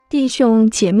弟兄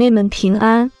姐妹们平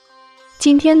安。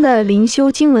今天的灵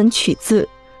修经文取自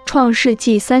创世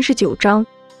纪39章。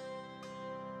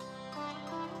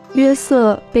约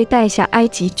瑟被带下埃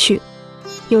及去，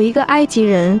有一个埃及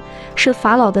人是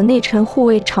法老的内臣护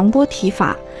卫长波提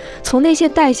法，从那些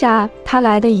带下他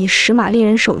来的以实玛利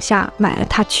人手下买了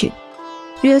他去。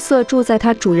约瑟住在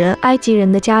他主人埃及人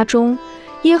的家中，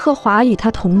耶和华与他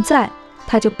同在，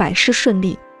他就百事顺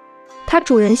利。他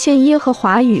主人见耶和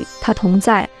华与他同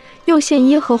在，又见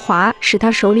耶和华使他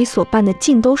手里所办的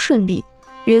尽都顺利，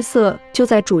约瑟就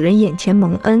在主人眼前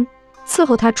蒙恩，伺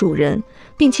候他主人，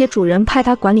并且主人派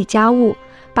他管理家务，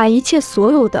把一切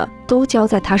所有的都交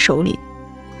在他手里。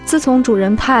自从主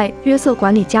人派约瑟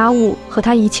管理家务和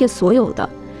他一切所有的，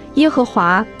耶和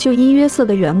华就因约瑟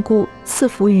的缘故赐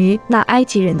福于那埃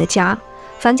及人的家，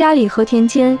凡家里和田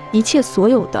间一切所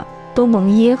有的都蒙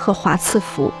耶和华赐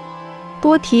福。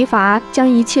波提乏将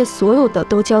一切所有的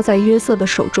都交在约瑟的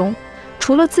手中，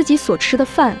除了自己所吃的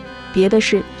饭，别的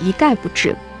事一概不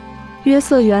知。约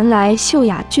瑟原来秀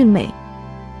雅俊美。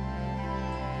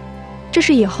这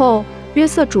是以后约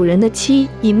瑟主人的妻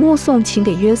以目送请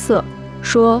给约瑟，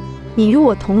说：“你与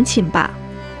我同寝吧。”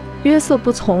约瑟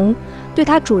不从，对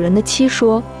他主人的妻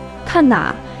说：“看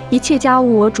哪，一切家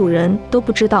务我主人都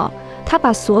不知道，他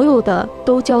把所有的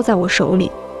都交在我手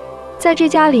里。在这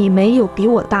家里没有比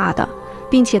我大的，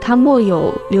并且他莫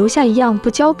有留下一样不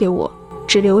交给我，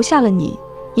只留下了你，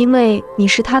因为你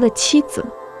是他的妻子。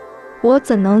我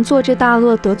怎能做这大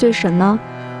恶得罪神呢？”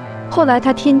后来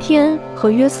他天天和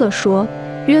约瑟说，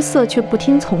约瑟却不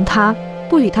听从他，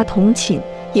不与他同寝，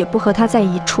也不和他在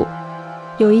一处。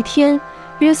有一天，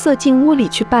约瑟进屋里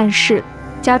去办事，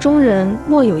家中人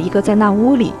莫有一个在那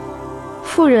屋里。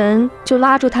妇人就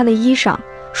拉住他的衣裳，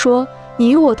说：“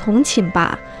你与我同寝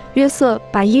吧。”约瑟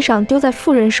把衣裳丢在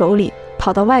妇人手里，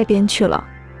跑到外边去了。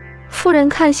妇人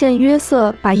看见约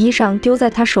瑟把衣裳丢在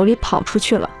他手里跑出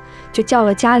去了，就叫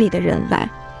了家里的人来，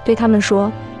对他们说：“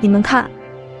你们看，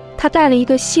他带了一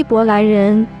个希伯来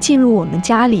人进入我们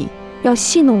家里，要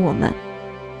戏弄我们。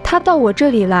他到我这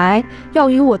里来，要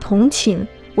与我同寝，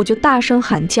我就大声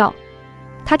喊叫。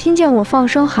他听见我放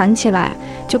声喊起来，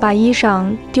就把衣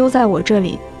裳丢在我这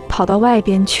里，跑到外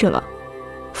边去了。”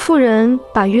妇人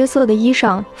把约瑟的衣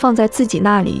裳放在自己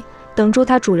那里，等住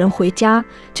他主人回家，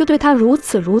就对他如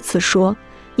此说：“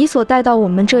你所带到我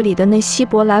们这里的那希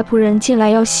伯来仆人进来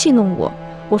要戏弄我，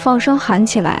我放声喊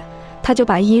起来，他就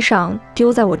把衣裳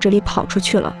丢在我这里跑出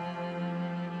去了。”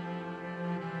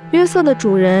约瑟的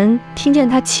主人听见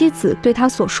他妻子对他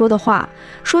所说的话，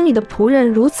说：“你的仆人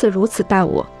如此待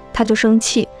我。”他就生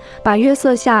气，把约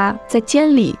瑟下在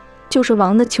监里，就是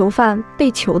王的囚犯被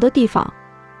囚的地方。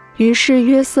于是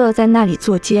约瑟在那里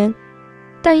坐监。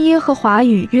但耶和华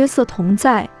与约瑟同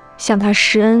在，向他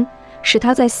施恩，使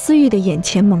他在司狱的眼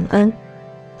前蒙恩。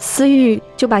司狱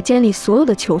就把监里所有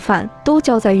的囚犯都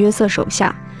交在约瑟手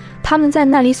下，他们在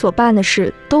那里所办的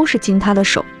事都是经他的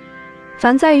手。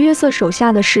凡在约瑟手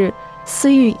下的事，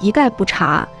司狱一概不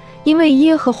查，因为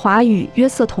耶和华与约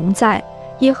瑟同在，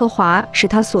耶和华使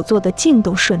他所做的尽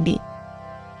都顺利。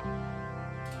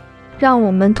让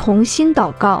我们同心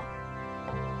祷告。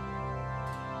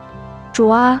主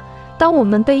啊，当我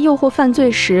们被诱惑犯罪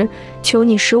时，求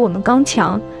你使我们刚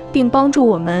强，并帮助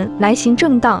我们来行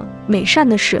正当美善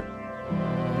的事。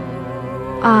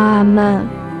阿们。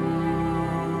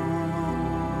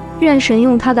愿神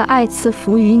用他的爱赐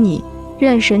福于你，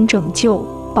愿神拯救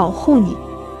保护你。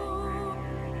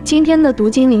今天的读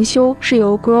经灵修是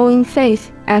由 Growing Faith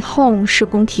at Home 事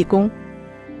工提供。